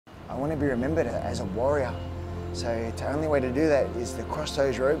I want to be remembered as a warrior. So the only way to do that is to cross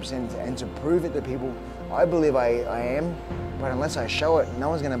those ropes and to prove it to people. I believe I am, but unless I show it, no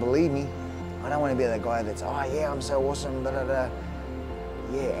one's going to believe me. I don't want to be the guy that's, oh yeah, I'm so awesome, da da da.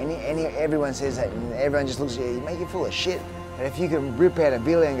 Yeah, everyone says that and everyone just looks at you, you make you full of shit. But if you can rip out a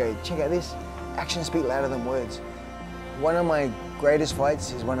video and go, check out this, actions speak louder than words. One of my greatest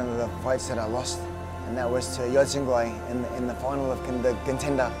fights is one of the fights that I lost, and that was to Yotsunglai in the final of the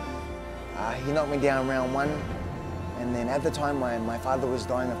contender. He knocked me down round 1, and then at the time my father was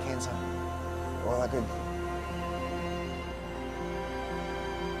dying of cancer. All I could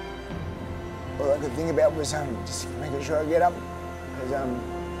think about was just making sure I get up, because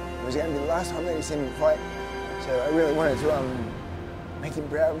it was going to be the last time that he seen me fight. So I really wanted to make him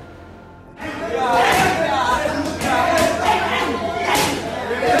proud.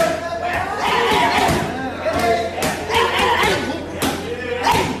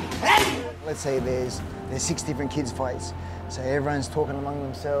 Let's say there's 6 different kids' fights, so everyone's talking among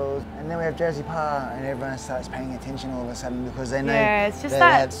themselves, and then we have Wayne Parr, and everyone starts paying attention all of a sudden because they know they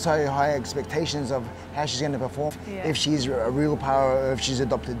had so high expectations of how she's going to perform, if she's a real Parr or if she's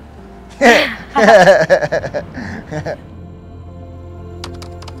adopted.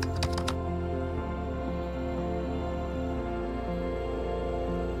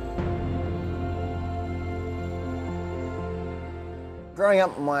 Growing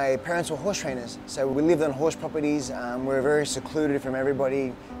up, my parents were horse trainers, so we lived on horse properties. We were very secluded from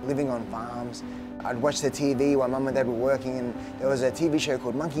everybody, living on farms. I'd watch the TV while Mum and Dad were working, and there was a TV show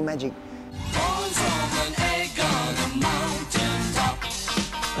called Monkey Magic.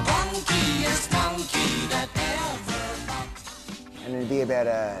 And it'd be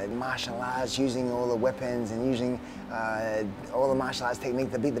about martial arts, using all the weapons and using all the martial arts technique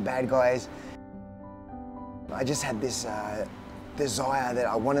to beat the bad guys. I just had this desire that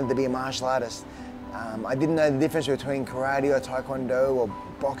I wanted to be a martial artist. I didn't know the difference between karate or taekwondo or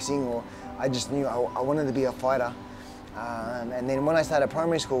boxing, or I just knew I wanted to be a fighter. And then when I started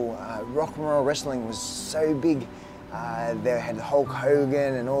primary school, rock and roll wrestling was so big. They had Hulk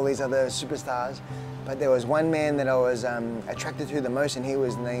Hogan and all these other superstars. But there was one man that I was attracted to the most, and he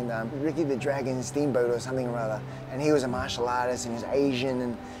was named Ricky the Dragon Steamboat or something or other. And he was a martial artist, and he was Asian,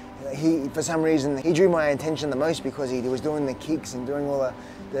 and for some reason, he drew my attention the most because he was doing the kicks and doing all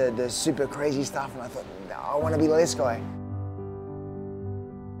the super crazy stuff, and I thought, I want to be like this guy.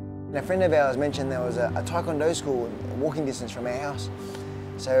 And a friend of ours mentioned there was a taekwondo school walking distance from our house.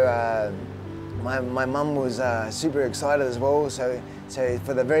 So my mum was super excited as well. So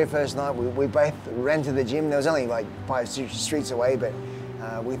for the very first night, we both ran to the gym. There was only like 5 streets away, but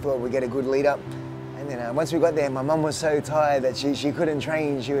we thought we'd get a good lead up. And then once we got there, my mum was so tired that she couldn't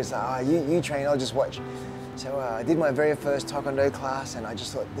train. She was like, oh, you train, I'll just watch. So I did my very first taekwondo class, and I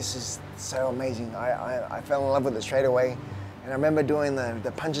just thought, this is so amazing. I fell in love with it straight away. And I remember doing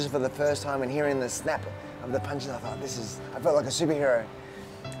the punches for the first time and hearing the snap of the punches. I thought, I felt like a superhero.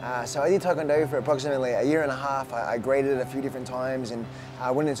 So I did taekwondo for approximately a year and a half. I graded it a few different times, and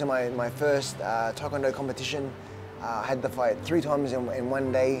I went into my first taekwondo competition. I had to fight 3 times in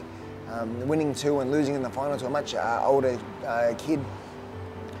one day. Winning 2 and losing in the final to a much older kid.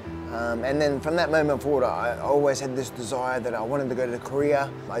 And then from that moment forward, I always had this desire that I wanted to go to Korea.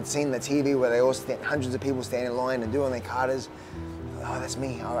 I'd seen the TV where they all hundreds of people stand in line and doing their katas. Oh, that's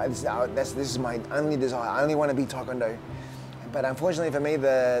me. This is my only desire. I only want to be taekwondo. But unfortunately for me,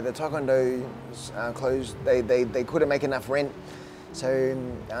 the taekwondo closed. They couldn't make enough rent. So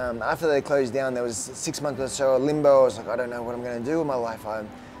after they closed down, there was 6 months or so of limbo. I was like, I don't know what I'm going to do with my life.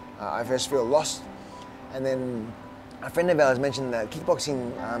 I first feel lost. And then a friend of ours mentioned that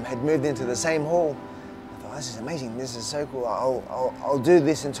kickboxing had moved into the same hall. I thought, this is amazing, this is so cool. I'll do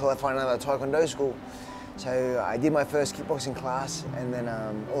this until I find another taekwondo school. So I did my first kickboxing class, and then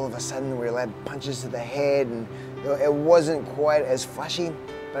all of a sudden we were allowed punches to the head, and it wasn't quite as flashy,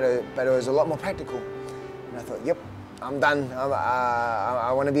 but it was a lot more practical. And I thought, yep, I'm done.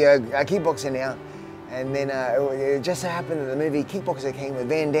 I want to be a kickboxer now. And then it just so happened that the movie Kickboxer came with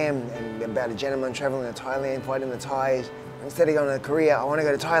Van Damme, and about a gentleman traveling to Thailand, fighting the Thais. Instead of going to Korea, I want to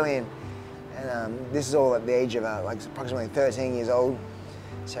go to Thailand. And this is all at the age of like approximately 13 years old.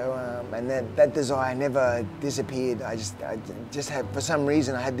 So, and that desire never disappeared. I just had, for some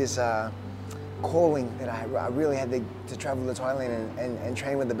reason, I had this calling that I really had to travel to Thailand and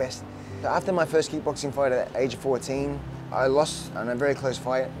train with the best. So after my first kickboxing fight at the age of 14, I lost in a very close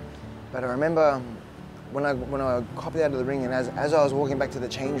fight. But I remember when I hopped out of the ring, and as I was walking back to the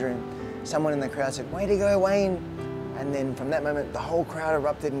change room, someone in the crowd said, "Way to go, Wayne." And then from that moment, the whole crowd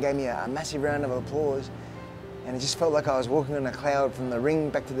erupted and gave me a massive round of applause. and it just felt like I was walking on a cloud from the ring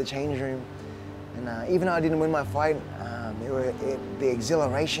back to the change room. And even though I didn't win my fight, the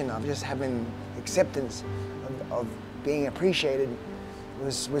exhilaration of just having acceptance of being appreciated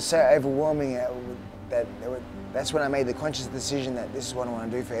was so overwhelming that's when I made the conscious decision that this is what I want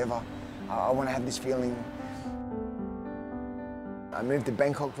to do forever. I want to have this feeling. I moved to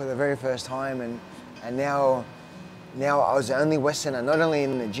Bangkok for the very first time, and now I was the only Westerner, not only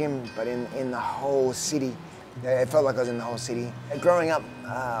in the gym, but in the whole city. It felt like I was in the whole city. Growing up,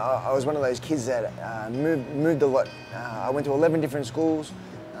 I was one of those kids that moved a lot. I went to 11 different schools,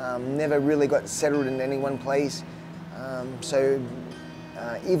 never really got settled in any one place. So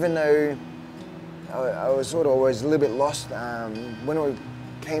even though I was sort of always a little bit lost, when it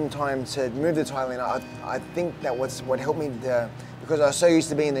came time to move to Thailand, I think that what helped me because I was so used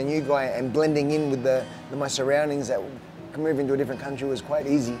to being the new guy and blending in with my surroundings, that moving to a different country was quite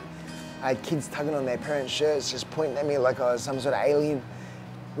easy. I had kids tugging on their parents' shirts, just pointing at me like I was some sort of alien,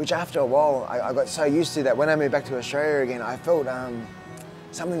 which after a while I got so used to that when I moved back to Australia again, I felt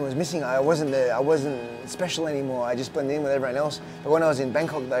something was missing. I wasn't special anymore. I just blended in with everyone else. But when I was in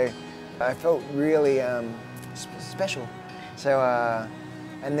Bangkok though, I felt really special. So,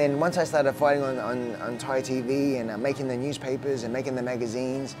 and then once I started fighting on Thai TV and making the newspapers and making the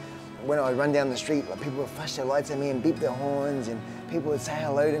magazines, when I would run down the street, people would flash their lights at me and beep their horns, and people would say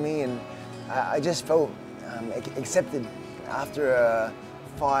hello to me, and I just felt accepted after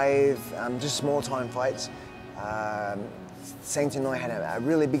 5 just small time fights. Saint and I had a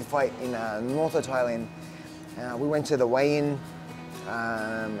really big fight in north of Thailand. We went to the weigh-in,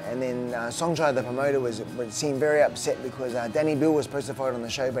 and then Songchai, the promoter, seemed very upset because Danny Bill was supposed to fight on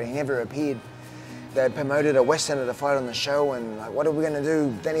the show, but he never appeared. They promoted a Westerner to fight on the show, and like, what are we going to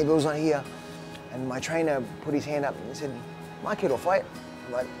do? Danny Bill's not here. And my trainer put his hand up and said, "My kid will fight."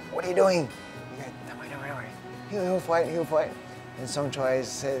 I'm like, "What are you doing?" He goes, "Don't worry. He'll fight. And Songchai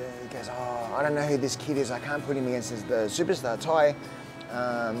goes, "Oh, I don't know who this kid is. I can't put him against the superstar Thai.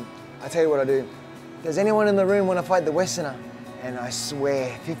 I tell you what I do. Does anyone in the room want to fight the Westerner?" And I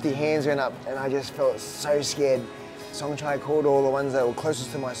swear, 50 hands went up, and I just felt so scared. Songchai called all the ones that were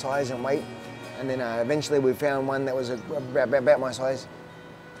closest to my size and weight. And then eventually we found one that was about my size.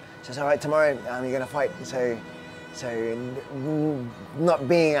 So I said, "All right, tomorrow you're going to fight." So not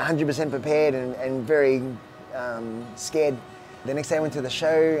being 100% prepared and very scared. The next day I went to the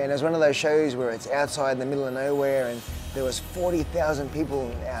show, and it was one of those shows where it's outside in the middle of nowhere, and there was 40,000 people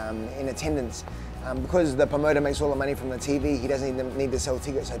in attendance. Because the promoter makes all the money from the TV, he doesn't even need to sell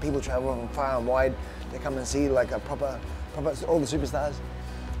tickets, so people travel from far and wide to come and see like a proper all the superstars.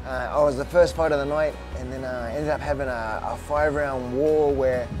 I was the first fight of the night, and then I ended up having a 5-round war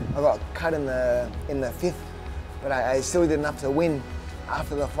where I got cut in the 5th, but I still did enough to win.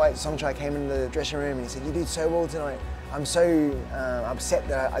 After the fight, Songchai came into the dressing room and he said, "You did so well tonight. I'm so upset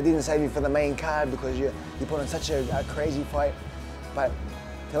that I didn't save you for the main card because you put on such a crazy fight. But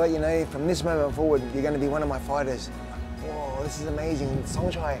to let you know, from this moment forward, you're going to be one of my fighters." Whoa, this is amazing.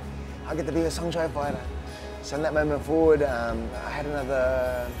 Songchai, I get to be a Songchai fighter. So in that moment forward, I had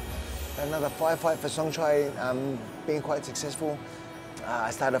another fight for Songchai, being quite successful.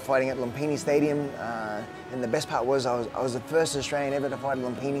 I started fighting at Lumpini Stadium, and the best part was I was the first Australian ever to fight at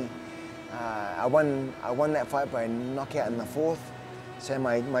Lumpini. I won that fight by knockout in the 4th. So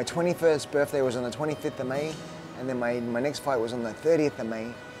my 21st birthday was on the 25th of May, and then my next fight was on the 30th of May.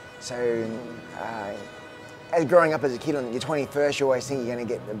 So as growing up as a kid, on your 21st, you always think you're going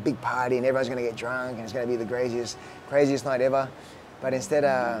to get a big party and everyone's going to get drunk and it's going to be the craziest night ever. But instead,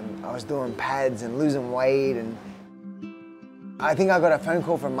 I was doing pads and losing weight, and I think I got a phone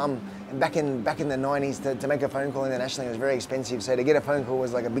call from Mum. And back in the 90s, to make a phone call internationally was very expensive. So to get a phone call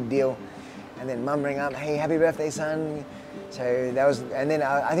was like a big deal. And then Mum rang up, "Hey, happy birthday, son." So that was, and then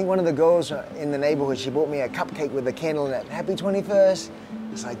I think one of the girls in the neighborhood, she bought me a cupcake with a candle in it. "Happy 21st.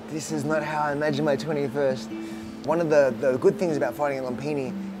 It's like, this is not how I imagined my 21st. One of the good things about fighting at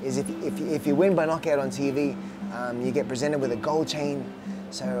Lumpini is if you win by knockout on TV, you get presented with a gold chain.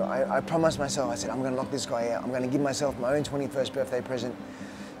 So I promised myself, I said, I'm going to knock this guy out. I'm going to give myself my own 21st birthday present.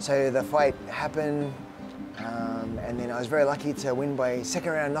 So the fight happened, and then I was very lucky to win by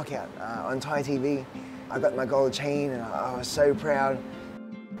 2nd round knockout on Thai TV. I got my gold chain and I was so proud.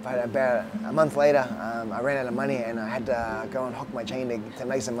 But about a month later, I ran out of money and I had to go and hock my chain to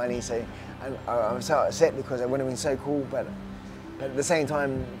make some money. So I was so upset because it would have been so cool, but at the same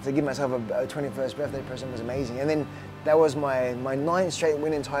time, to give myself a 21st birthday present was amazing. And then that was my 9th straight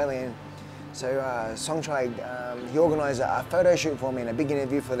win in Thailand. So Songchai, he organised a photo shoot for me and a big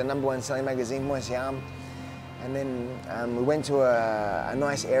interview for the #1 selling magazine, muaythai. And then we went to a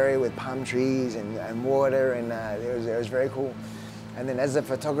nice area with palm trees and water, and it was very cool. And then as the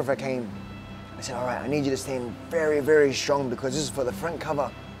photographer came, I said, all right, I need you to stand very, very strong because this is for the front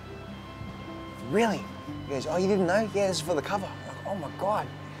cover. Really? He goes, oh, you didn't know? Yeah, this is for the cover. I'm like, oh my God.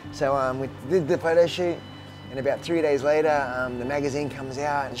 So we did the photo shoot, and about 3 days later, the magazine comes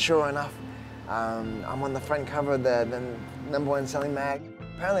out, and sure enough, I'm on the front cover of the #1 selling mag.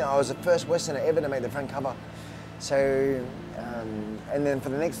 Apparently I was the first Westerner ever to make the front cover. So, and then for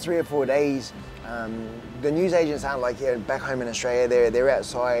the next 3 or 4 days, the news agents aren't like back home in Australia. They're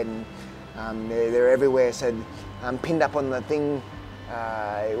outside and they're everywhere. So pinned up on the thing,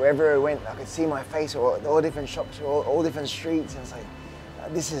 wherever I went, I could see my face, all different shops, all different streets. And it's like,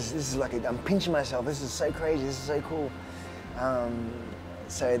 this is like, I'm pinching myself. This is so crazy. This is so cool.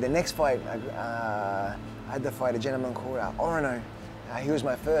 So the next fight, I had to fight a gentleman called Orono. He was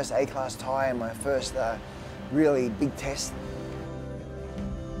my first A-class Thai and my first really big test.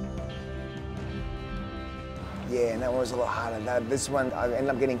 Yeah, and that one was a lot harder. This one, I ended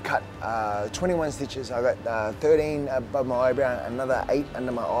up getting cut 21 stitches. I got 13 above my eyebrow, another 8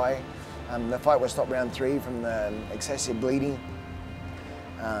 under my eye. The fight was stopped round 3 from the excessive bleeding.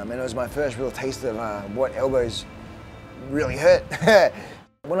 And it was my first real taste of what elbows really hurt.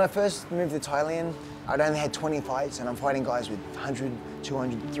 When I first moved to Thailand, I'd only had 20 fights, and I'm fighting guys with 100,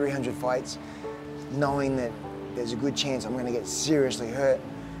 200, 300 fights, knowing that there's a good chance I'm going to get seriously hurt.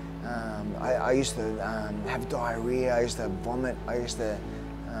 I used to have diarrhea, I used to vomit, I used to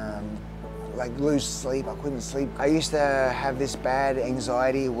like lose sleep, I couldn't sleep. I used to have this bad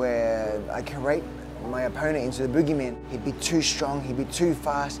anxiety where I could rate my opponent into the boogeyman. He'd be too strong, he'd be too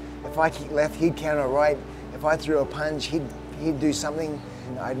fast. If I kicked left, he'd counter right. If I threw a punch, he'd do something.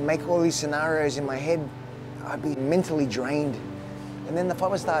 I'd make all these scenarios in my head. I'd be mentally drained. And then the fight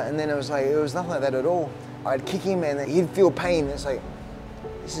would start, and then it was nothing like that at all. I'd kick him and he'd feel pain. It's like,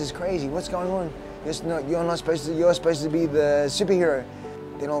 this is crazy, what's going on? You're supposed to be the superhero.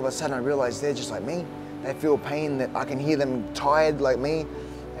 Then all of a sudden I realized they're just like me. They feel pain, that I can hear them tired like me,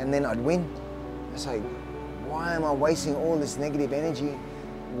 and then I'd win. It's like, why am I wasting all this negative energy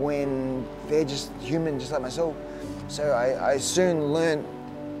when they're just human, just like myself? So I soon learned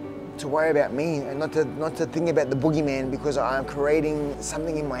to worry about me and not to think about the boogeyman, because I'm creating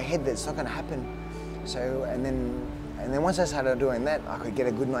something in my head that's not going to happen. So and then once I started doing that, I could get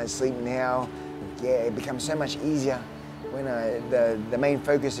a good night's sleep now. Yeah, it becomes so much easier when the main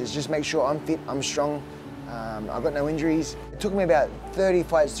focus is just make sure I'm fit, I'm strong, I've got no injuries. It took me about 30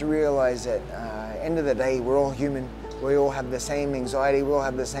 fights to realize that end of the day, we're all human. We all have the same anxiety, we all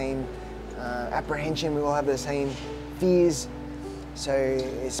have the same apprehension, we all have the same fears. So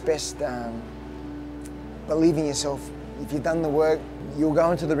it's best believe in yourself. If you've done the work, you'll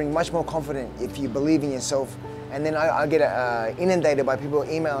go into the ring much more confident if you believe in yourself. And then I get inundated by people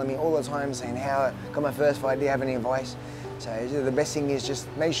emailing me all the time saying, how I got my first fight, do you have any advice? So the best thing is just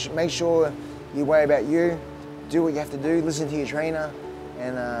make sure you worry about you, do what you have to do, listen to your trainer,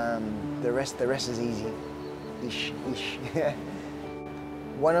 and the rest is easy. Ish.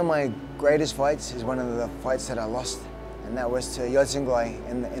 One of my greatest fights is one of the fights that I lost, and that was to Yotsenglai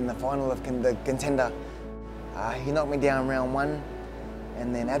in the final of the Contender. He knocked me down round 1,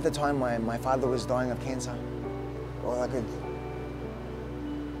 and then at the time my father was dying of cancer. All I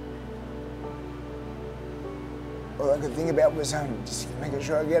could think about was just making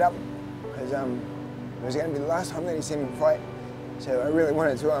sure I get up, because it was going to be the last time that he seen me fight. So I really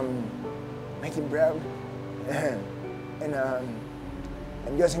wanted to make him proud. And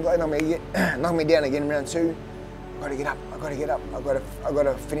Yotsenglai knocked me down again in round 2. I've got to get up, I've got to get up, I've got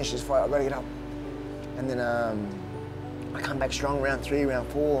to finish this fight, I've got to get up. And then I come back strong round 3, round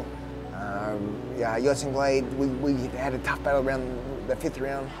 4. Yeah, Yotsenglai, we had a tough battle around the 5th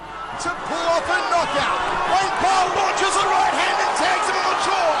round. To pull off a knockout, Wayne Parr launches a right hand and tags him on the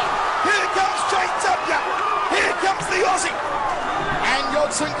jaw. Here comes JW, here comes the Aussie. And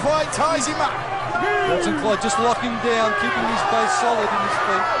Yotsenglai ties him up. Yotsenglai just locking down, keeping his base solid in his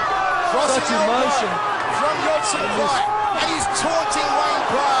feet. Crossing such emotion from Yotsenglai, and he's taunting Wayne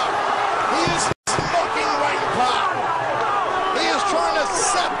Parr. He is mocking Wayne Parr. He is trying to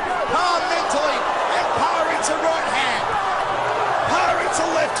sap Parr mentally, and Parr into right hand. Parr into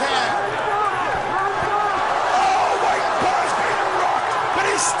left hand. Oh, Wayne Parr's been rocked, but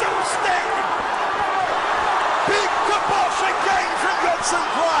he's still standing. Big kabosh again from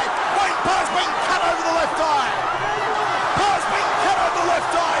Yotsenglai. Wayne Parr's been cut over the left eye. Parr's been cut over the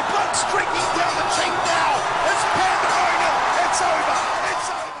left eye. Blood streaking down the cheek now. It's pandemonium. It's over. It's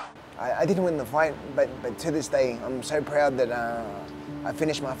over. I didn't win the fight, but to this day, I'm so proud that I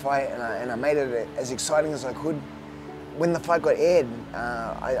finished my fight and I made it as exciting as I could. When the fight got aired,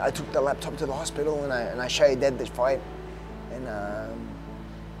 I took the laptop to the hospital and I showed Dad the fight. And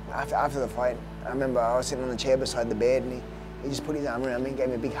after the fight, I remember I was sitting on the chair beside the bed and he just put his arm around me and gave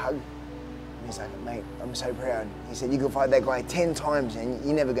me a big hug. And he's like, mate, I'm so proud. He said, you can fight that guy 10 times and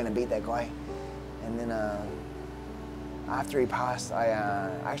you're never going to beat that guy. And then after he passed, I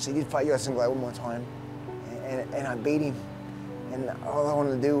actually did fight Yosin Glow one more time and I beat him. And all I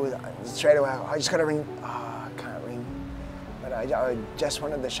wanted to do was straight away, I just got to ring. Oh, I can't ring. But I just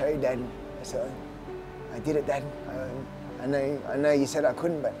wanted to show you, Dad. I said, I did it, Dad. I know you said I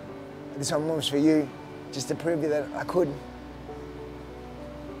couldn't, but this one was for you, just to prove you that I could.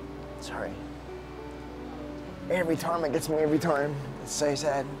 Sorry. Every time it gets me, every time. It's so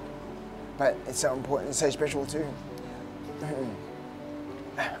sad. But it's so important, it's so special too.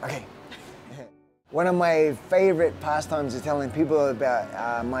 Okay. One of my favorite pastimes is telling people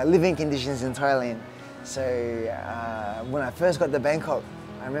about my living conditions in Thailand. So when I first got to Bangkok,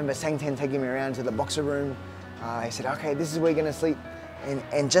 I remember Sang Ten taking me around to the boxer room. He said, okay, this is where you're gonna sleep.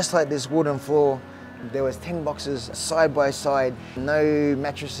 And just like this wooden floor, there was 10 boxes side by side, no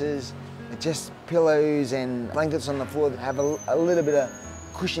mattresses, just pillows and blankets on the floor that have a little bit of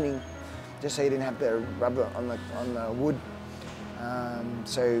cushioning, just so you didn't have to rub it on the wood.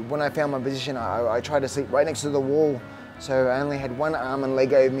 So when I found my position, I tried to sleep right next to the wall. So I only had one arm and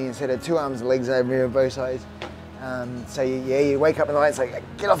leg over me instead of two arms and legs over me on both sides. So you wake up in the night, it's like,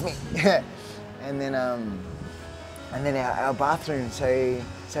 get off me. And then our bathroom. So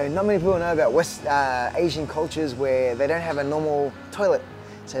not many people know about West Asian cultures where they don't have a normal toilet.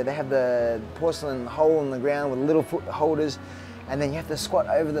 So they have the porcelain hole in the ground with little foot holders, and then you have to squat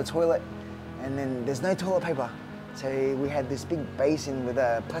over the toilet, and then there's no toilet paper. So we had this big basin with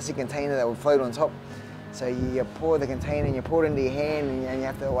a plastic container that would float on top. So you pour the container and you pour it into your hand, and you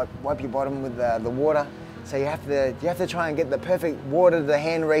have to wipe your bottom with the water. So you have to try and get the perfect water to the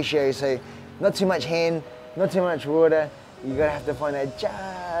hand ratio. So not too much hand, not too much water. You gotta have to find that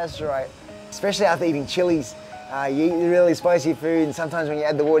just right. Especially after eating chilies. You eat really spicy food, and sometimes when you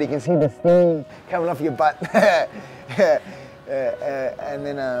add the water, you can see the steam coming off your butt. And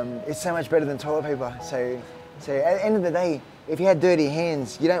then it's so much better than toilet paper. So at the end of the day, if you had dirty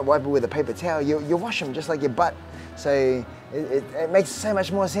hands, you don't wipe it with a paper towel, you wash them just like your butt. So it makes so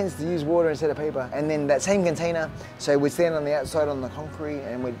much more sense to use water instead of paper. And then that same container, so we'd stand on the outside on the concrete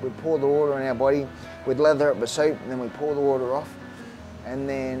and we'd pour the water on our body, we'd lather it with soap, and then we'd pour the water off. And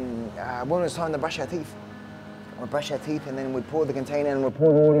then when it was time to brush our teeth, we'd brush our teeth and then we'd pour the container and we'd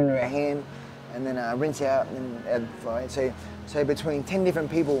pour the water into our hand and then rinse out and add fly. So between 10 different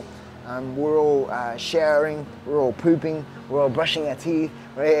people, we're all showering, we're all pooping, we're all brushing our teeth.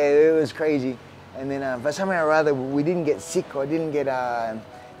 It was crazy. And then, but somehow or other, we didn't get sick or didn't get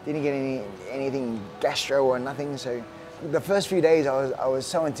anything gastro or nothing. So the first few days, I was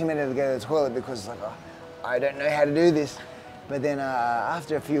so intimidated to go to the toilet because it's like, oh, I don't know how to do this. But then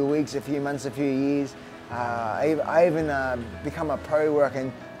after a few weeks, a few months, a few years, I even become a pro where I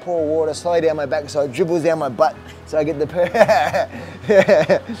can pour water slowly down my back so it dribbles down my butt, so I get the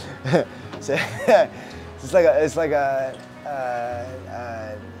so it's like a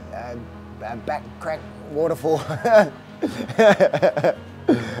back crack waterfall.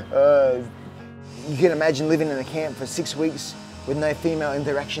 You can imagine living in a camp for 6 weeks with no female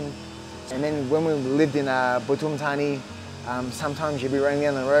interaction. And then when we lived in Butum Thani, sometimes you'd be running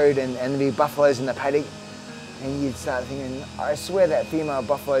down the road and there'd be buffaloes in the paddock. And you'd start thinking, I swear that female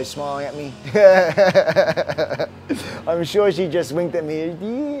buffalo's smiling at me. I'm sure she just winked at me.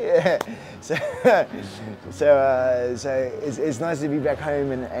 Yeah. So it's nice to be back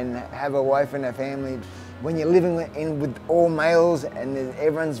home and have a wife and a family. When you're living with all males and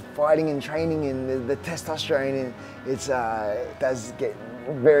everyone's fighting and training and the testosterone, it does get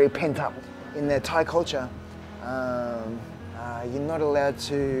very pent up. In the Thai culture, you're not allowed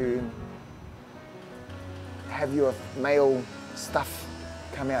to have your male stuff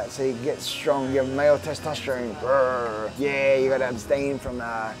come out, so you get strong, your male testosterone. Yeah, you gotta abstain from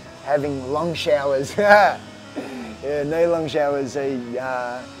having long showers. Yeah, no long showers.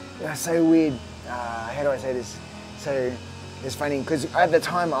 So weird. How do I say this? So it's funny because at the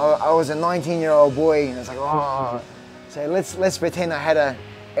time I was a 19-year-old boy, and it's like, oh. So let's pretend I had an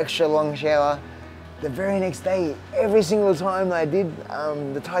extra long shower. The very next day, every single time that I did,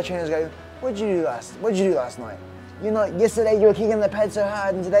 the Thai trainers go, What'd you do last night? Yesterday you were kicking the pad so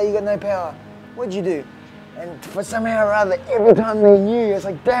hard and today you got no power. What'd you do? And for somehow or other, every time they knew, it's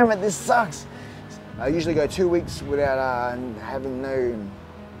like, damn it, this sucks. I usually go 2 weeks without having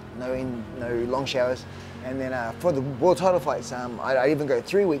no long showers. And then for the world title fights, I even go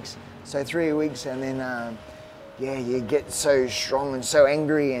 3 weeks. So 3 weeks, and then yeah, you get so strong and so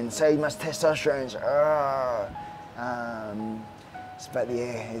angry and so much testosterone. But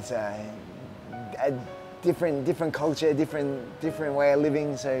yeah, it's a different culture, different way of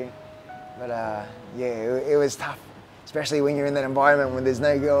living. So, but yeah, it was tough, especially when you're in that environment when there's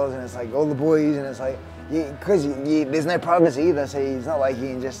no girls and it's like all the boys, and it's like because there's no privacy either. So it's not like you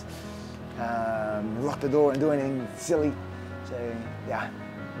can just lock the door and do anything silly. So yeah,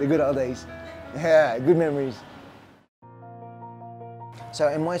 the good old days. Yeah, good memories. So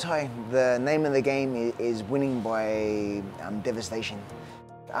in Muay Thai, the name of the game is winning by devastation.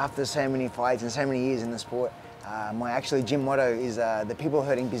 After so many fights and so many years in the sport, my actually gym motto is the people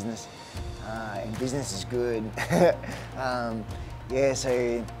hurting business. And business is good. Yeah,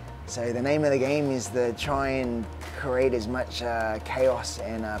 so the name of the game is to try and create as much chaos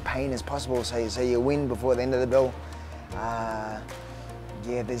and pain as possible so you win before the end of the bell.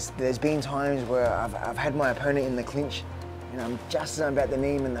 Yeah, there's been times where I've had my opponent in the clinch, and I'm just as I'm about to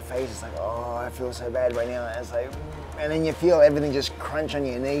knee him in the face. It's like, oh, I feel so bad right now. It's like, and then you feel everything just crunch on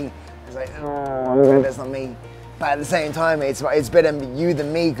your knee. It's like, oh, that's not me. But at the same time, it's better you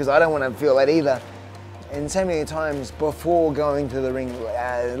than me, because I don't want to feel that either. And so many times before going to the ring,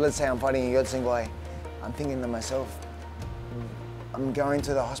 let's say I'm fighting a Yotsun guy, I'm thinking to myself, I'm going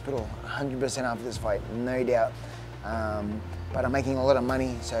to the hospital 100% after this fight, no doubt. But I'm making a lot of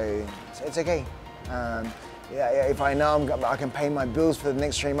money, so it's okay. Yeah, if I know I can pay my bills for the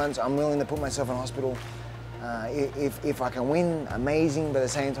next 3 months, I'm willing to put myself in hospital. If I can win, amazing, but at the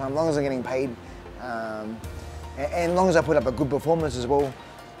same time, as long as I'm getting paid, and as long as I put up a good performance as well.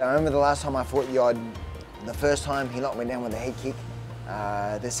 I remember the last time I fought Yod, the first time he knocked me down with a head kick.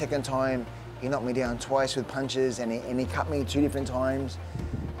 The second time he knocked me down twice with punches, and he cut me 2 different times.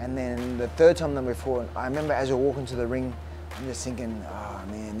 And then the third time that we fought, I remember as we were walking to the ring, I'm just thinking, oh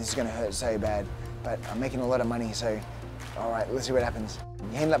man, this is gonna hurt so bad. But I'm making a lot of money, so all right, let's see what happens.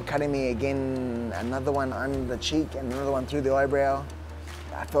 He ended up cutting me again, another one under the cheek and another one through the eyebrow.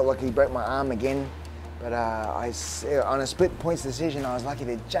 I felt like he broke my arm again, but on a split points decision, I was lucky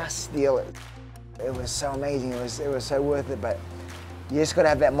to just steal it. It was so amazing, it was so worth it, but you just gotta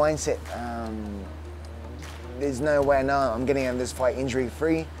have that mindset. There's no way I know I'm getting out of this fight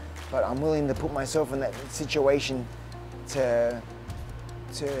injury-free, but I'm willing to put myself in that situation to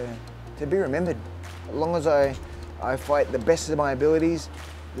be remembered. As long as I fight the best of my abilities,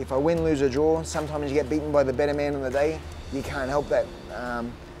 if I win, lose or draw, sometimes you get beaten by the better man on the day. You can't help that.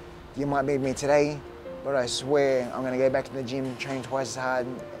 You might beat me today, but I swear I'm gonna go back to the gym, train twice as hard.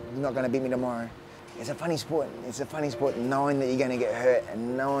 You're not gonna beat me tomorrow. It's a funny sport. It's a funny sport knowing that you're gonna get hurt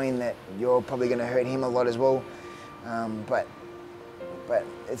and knowing that you're probably gonna hurt him a lot as well. But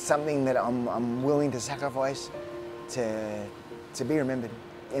it's something that I'm willing to sacrifice to be remembered.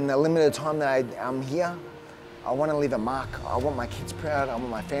 In the limited time that I'm here, I want to leave a mark. I want my kids proud, I want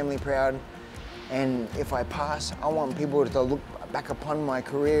my family proud, and if I pass, I want people to look back upon my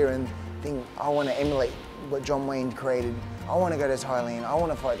career and think, I want to emulate what John Wayne created. I want to go to Thailand, I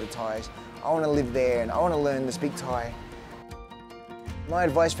want to fight the Thais, I want to live there, and I want to learn to speak Thai. My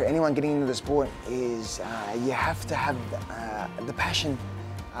advice for anyone getting into the sport is you have to have the passion.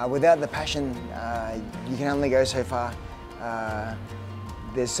 Without the passion, you can only go so far.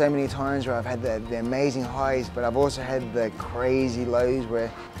 There's so many times where I've had the amazing highs, but I've also had the crazy lows where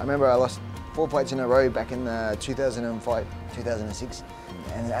I remember I lost 4 fights in a row back in 2006.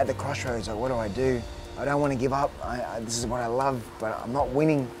 And at the crossroads, like, what do I do? I don't want to give up. This is what I love, but I'm not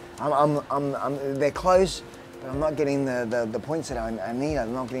winning. They're close, but I'm not getting the points that I need.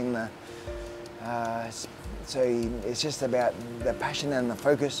 I'm not getting the... So it's just about the passion and the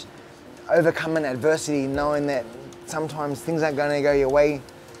focus. Overcoming adversity, knowing that sometimes things aren't going to go your way,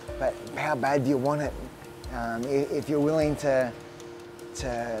 but how bad do you want it? If you're willing to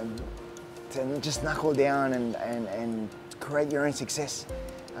just knuckle down and create your own success.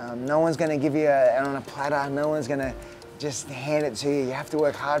 No one's going to give you on a platter, no one's going to just hand it to you. You have to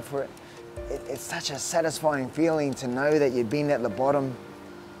work hard for it. It's such a satisfying feeling to know that you've been at the bottom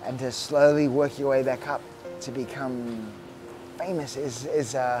and to slowly work your way back up to become famous. It's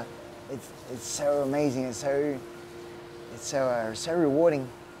so amazing. It's so rewarding.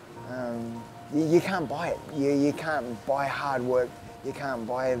 You can't buy it. You can't buy hard work. You can't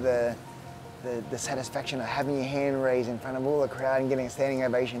buy the satisfaction of having your hand raised in front of all the crowd and getting a standing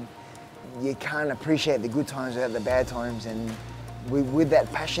ovation. You can't appreciate the good times without the bad times. And with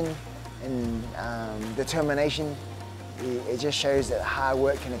that passion and determination, it just shows that hard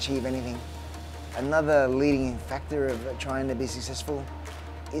work can achieve anything. Another leading factor of trying to be successful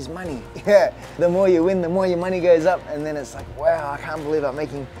is money. Yeah, the more you win, the more your money goes up, and then it's like, wow, I can't believe I'm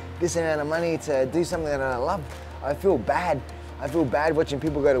making this amount of money to do something that I love. I feel bad. I feel bad watching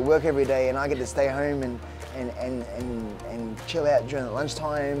people go to work every day, and I get to stay home and chill out during the lunch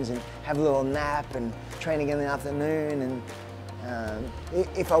times and have a little nap and train again in the afternoon. And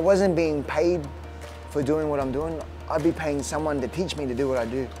if I wasn't being paid for doing what I'm doing, I'd be paying someone to teach me to do what I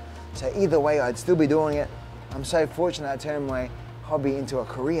do. So either way, I'd still be doing it. I'm so fortunate I turned my hobby into a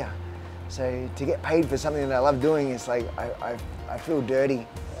career. So to get paid for something that I love doing, it's like I feel dirty.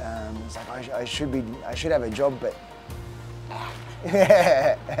 It's like I should have a job, but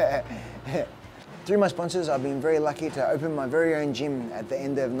through my sponsors, I've been very lucky to open my very own gym at the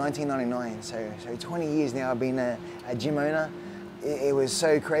end of 1999. So 20 years now I've been a gym owner. It was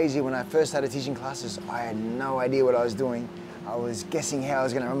so crazy when I first started teaching classes. I had no idea what I was doing. I was guessing how I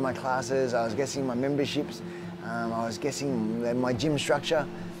was going to run my classes. I was guessing my memberships. I was guessing my gym structure.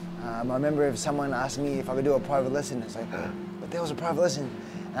 I remember if someone asked me if I could do a private lesson, it's like, but there was a private lesson.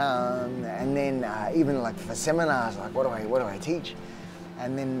 And then even like for seminars, like what do I teach?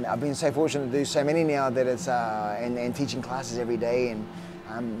 And then I've been so fortunate to do so many now that it's and teaching classes every day.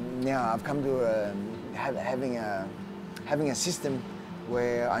 And now I've come to having a system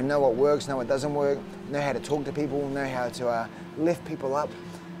where I know what works, know what doesn't work, know how to talk to people, know how to lift people up,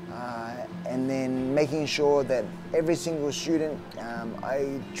 and then making sure that every single student,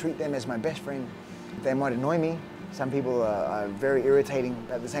 I treat them as my best friend. They might annoy me. Some people are very irritating,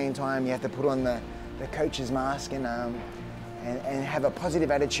 but at the same time you have to put on the coach's mask and have a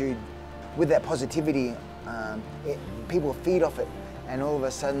positive attitude. With that positivity, people feed off it, and all of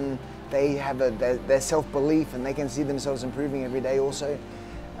a sudden they have their self-belief and they can see themselves improving every day also.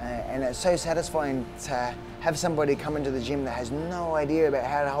 And it's so satisfying to have somebody come into the gym that has no idea about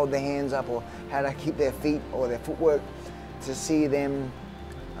how to hold their hands up or how to keep their feet or their footwork, to see them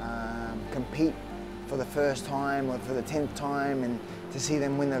compete for the first time or for the 10th time, and to see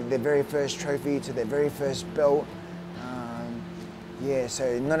them win their very first trophy to their very first belt. Yeah,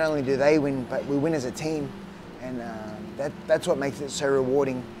 so not only do they win, but we win as a team, and that's what makes it so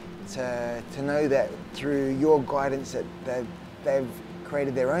rewarding to know that through your guidance that they've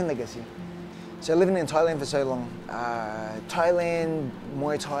created their own legacy. So living in Thailand for so long, Thailand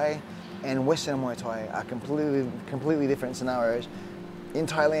Muay Thai and Western Muay Thai are completely different scenarios. In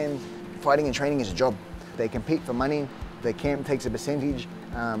Thailand, fighting and training is a job. They compete for money, the camp takes a percentage,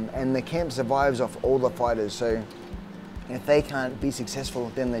 and the camp survives off all the fighters. So if they can't be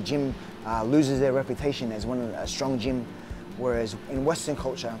successful, then the gym loses their reputation as a strong gym. Whereas in Western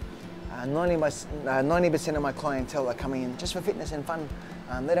culture, 90% of my clientele are coming in just for fitness and fun.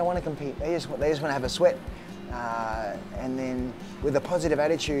 They don't want to compete. They just want to have a sweat. And then with a positive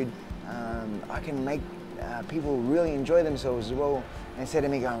attitude, I can make people really enjoy themselves as well. Instead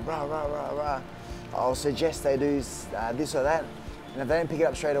of me going rah rah rah rah, I'll suggest they do this or that, and if they don't pick it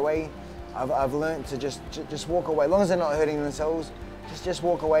up straight away, I've learned to just walk away. As long as they're not hurting themselves, just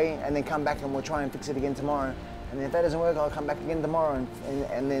walk away and then come back and we'll try and fix it again tomorrow. And then if that doesn't work, I'll come back again tomorrow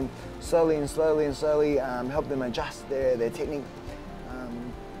and then slowly help them adjust their technique.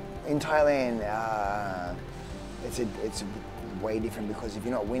 In Thailand, it's way different, because if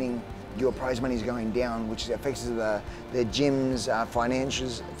you're not winning, your prize money is going down, which affects the gym's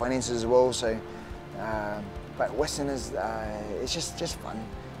finances as well. So, but Westerners, it's just fun.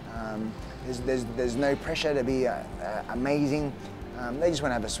 There's no pressure to be amazing. They just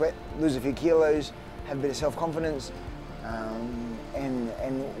want to have a sweat, lose a few kilos, have a bit of self-confidence,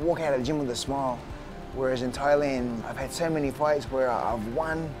 and walk out of the gym with a smile. Whereas in Thailand, I've had so many fights where I've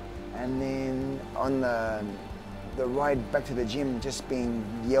won, and then on the ride back to the gym, just being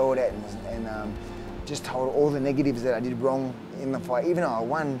yelled at and just told all the negatives that I did wrong in the fight. Even though I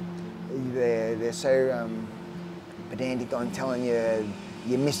won, they're so pedantic on telling you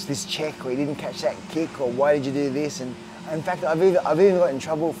you missed this check, or you didn't catch that kick, or why did you do this? And in fact, I've even got in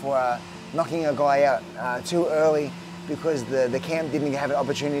trouble for knocking a guy out too early, because the camp didn't have an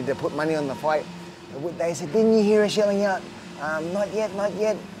opportunity to put money on the fight. They said, didn't you hear us yelling out, not yet, not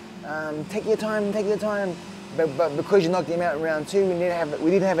yet, take your time, take your time. But because you knocked him out in round 2, we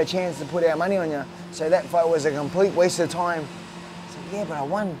didn't have a chance to put our money on you. So that fight was a complete waste of time. I said, yeah, but I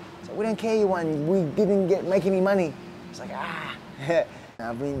won. So we don't care you won, we didn't make any money. It's like, ah.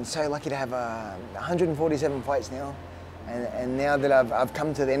 I've been so lucky to have 147 fights now. And now that I've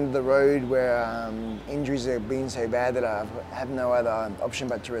come to the end of the road where injuries have been so bad that I have no other option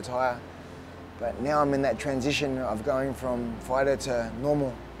but to retire. But now I'm in that transition of going from fighter to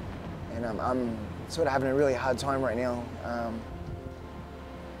normal. And I'm sort of having a really hard time right now.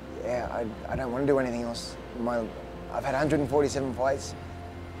 Yeah, I don't want to do anything else. I've had 147 fights.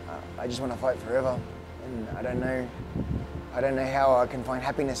 I just want to fight forever, and I don't know how I can find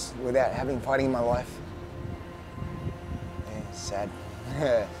happiness without having fighting in my life. Yeah, it's sad.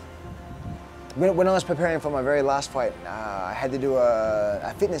 When I was preparing for my very last fight, I had to do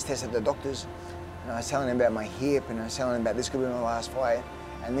a fitness test at the doctor's, and I was telling him about my hip, and I was telling him about this could be my last fight.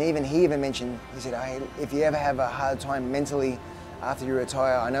 And he even mentioned, he said, hey, if you ever have a hard time mentally after you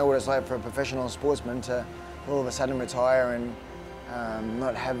retire, I know what it's like for a professional sportsman to all of a sudden retire and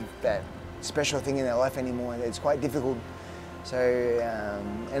not have that special thing in their life anymore. It's quite difficult. So,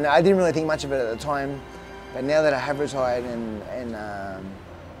 and I didn't really think much of it at the time, but now that I have retired and I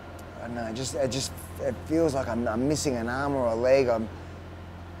don't know, it feels like I'm missing an arm or a leg.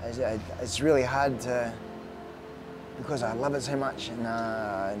 It's really hard to, because I love it so much, and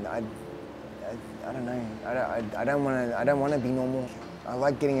I don't know. I don't want to be normal. I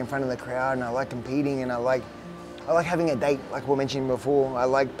like getting in front of the crowd, and I like competing, and I like having a date, like we mentioned before. I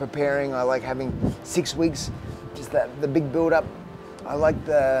like preparing. I like having 6 weeks, just the big build-up. I like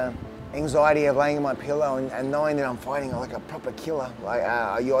the anxiety of laying on my pillow and knowing that I'm fighting like a proper killer, like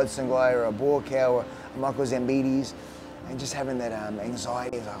a Yodson guy or a Borkow or a Michael Zambides, and just having that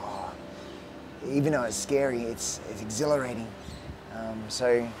anxiety is like, oh, even though it's scary, it's exhilarating.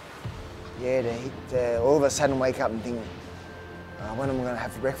 So yeah, to all of a sudden wake up and think, when am I going to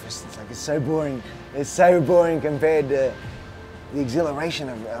have for breakfast? It's like, it's so boring. It's so boring compared to the exhilaration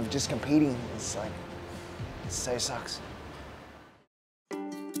of just competing. It's like, it so sucks.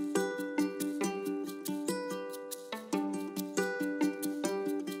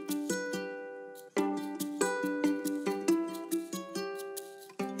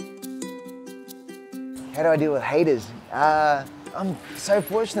 How do I deal with haters? I'm so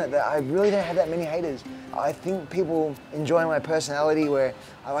fortunate that I really don't have that many haters. I think people enjoy my personality where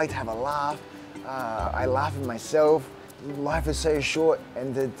I like to have a laugh. I laugh at myself. Life is so short,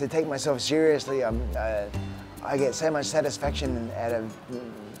 and to take myself seriously, I get so much satisfaction out of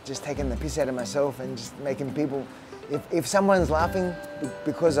just taking the piss out of myself and just making people, if someone's laughing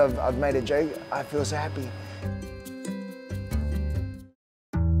because I've made a joke, I feel so happy.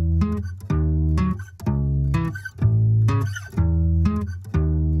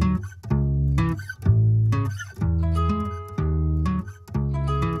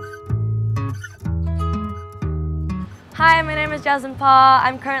 Hi, my name is Wayne Parr.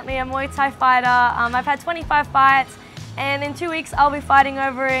 I'm currently a Muay Thai fighter. I've had 25 fights, and in 2 weeks I'll be fighting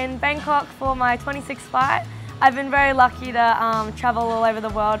over in Bangkok for my 26th fight. I've been very lucky to travel all over the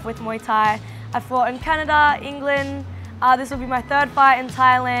world with Muay Thai. I fought in Canada, England. This will be my 3rd fight in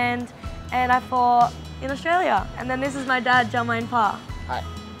Thailand, and I fought in Australia. And then this is my dad, Wayne Parr. Hi.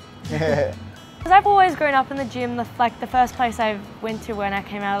 Because I've always grown up in the gym. The first place I went to when I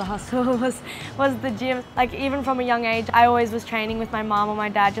came out of the hospital was the gym. Like, even from a young age, I always was training with my mum or my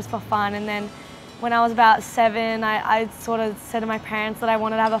dad just for fun. And then when I was about 7, I sort of said to my parents that I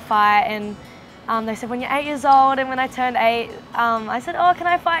wanted to have a fight, and they said, when you're 8 years old. And when I turned 8, I said, oh, can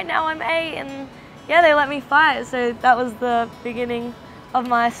I fight now? I'm 8. And yeah, they let me fight. So that was the beginning of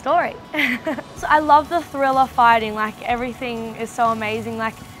my story. So I love the thrill of fighting. Like, everything is so amazing.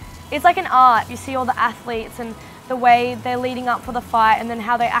 Like, it's like an art. You see all the athletes and the way they're leading up for the fight, and then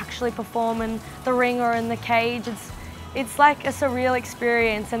how they actually perform in the ring or in the cage. It's like a surreal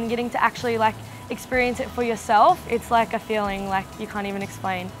experience, and getting to actually like experience it for yourself, it's like a feeling like you can't even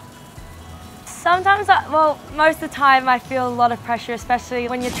explain. Sometimes, well, most of the time I feel a lot of pressure, especially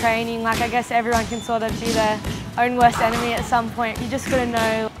when you're training. Like, I guess everyone can sort of be their own worst enemy at some point. You just gotta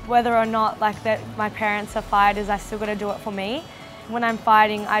know whether or not like that my parents are fighters, I still gotta do it for me. When I'm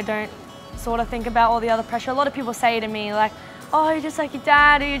fighting, I don't sort of think about all the other pressure. A lot of people say to me like, oh, you're just like your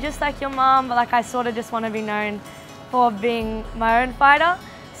dad, or you're just like your mum, but like I sort of just want to be known for being my own fighter.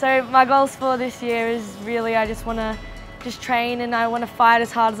 So my goals for this year is really, I just want to train, and I want to fight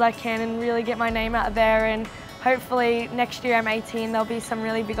as hard as I can and really get my name out there, and hopefully next year I'm 18, there'll be some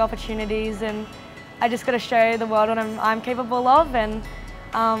really big opportunities, and I just got to show the world what I'm capable of, and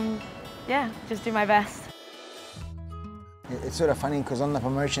yeah, just do my best. It's sort of funny because on the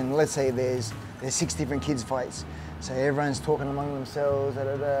promotion, let's say there's 6 different kids fights, so everyone's talking among themselves,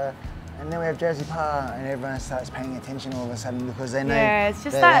 and then we have Wayne Parr, and everyone starts paying attention all of a sudden because they know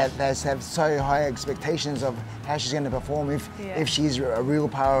they have so high expectations of how she's going to perform if she's a real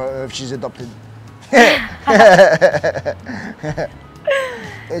Parr or if she's adopted.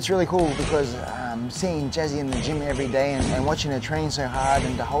 It's really cool because seeing Jazzy in the gym every day and watching her train so hard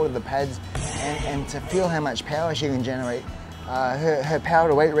and to hold the pads and to feel how much power she can generate. Her power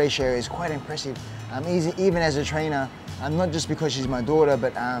to weight ratio is quite impressive. Even as a trainer, not just because she's my daughter,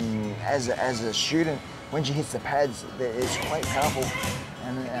 but as a student, when she hits the pads, it's quite powerful.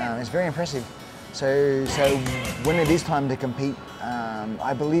 And it's very impressive. So when it is time to compete,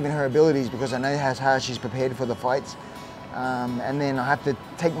 I believe in her abilities because I know how hard she's prepared for the fights. And then I have to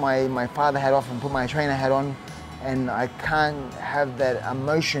take my father hat off and put my trainer hat on, and I can't have that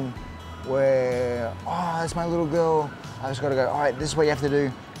emotion where, oh, that's my little girl. I just got to go, all right, this is what you have to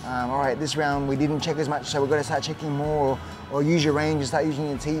do. All right, this round we didn't check as much, so we've got to start checking more, or use your range and start using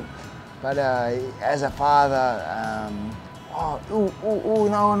your teeth. But as a father, oh,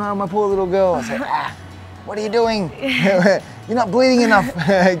 no, my poor little girl. I say, what are you doing? You're not bleeding enough.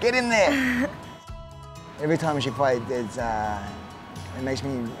 Get in there. Every time she fights, it makes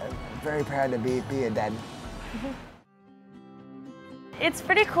me very proud to be a dad. It's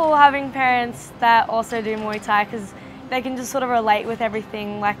pretty cool having parents that also do Muay Thai because they can just sort of relate with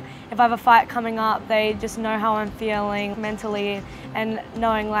everything. Like if I have a fight coming up, they just know how I'm feeling mentally, and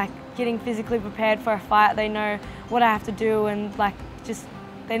knowing like getting physically prepared for a fight, they know what I have to do, and like just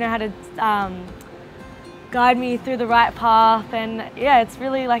they know how to guide me through the right path. And yeah, it's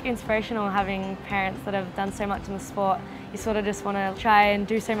really like inspirational having parents that have done so much in the sport. You sort of just want to try and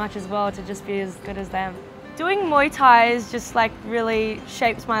do so much as well to just be as good as them. Doing Muay Thai is just like really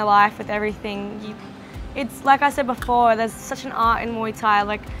shapes my life with everything. It's like I said before, there's such an art in Muay Thai,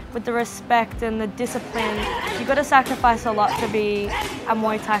 like with the respect and the discipline. You've got to sacrifice a lot to be a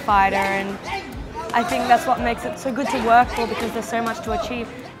Muay Thai fighter, and I think that's what makes it so good to work for, because there's so much to achieve.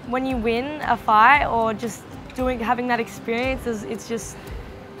 When you win a fight or just having that experience, it's just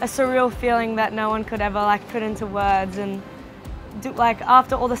a surreal feeling that no one could ever like put into words. And like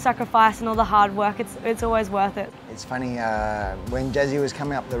after all the sacrifice and all the hard work, it's always worth it. It's funny, when Jazzy was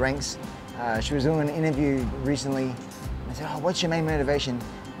coming up the ranks, she was doing an interview recently. I said, oh, what's your main motivation?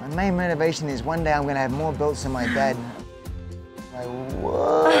 My main motivation is one day I'm going to have more belts than my dad. Like,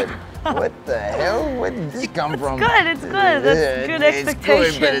 what? What the hell? Where did this come from? It's good, that's good expectations.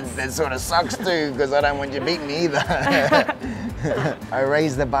 It's good, but that sort of sucks too, because I don't want you to beat me either. I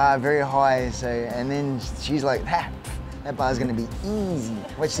raised the bar very high, and then she's like, that bar's going to be easy.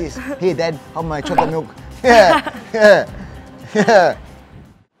 Watch this. Here, Dad, hold my chocolate milk. Yeah.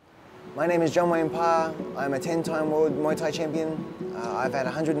 My name is Wayne Parr. I'm a 10-time world Muay Thai champion. I've had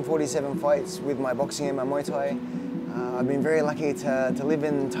 147 fights with my boxing and my Muay Thai. I've been very lucky to live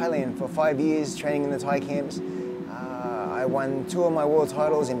in Thailand for 5 years, training in the Thai camps. I won 2 of my world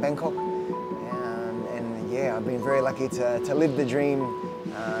titles in Bangkok. And yeah, I've been very lucky to live the dream,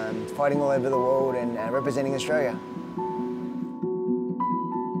 fighting all over the world and representing Australia.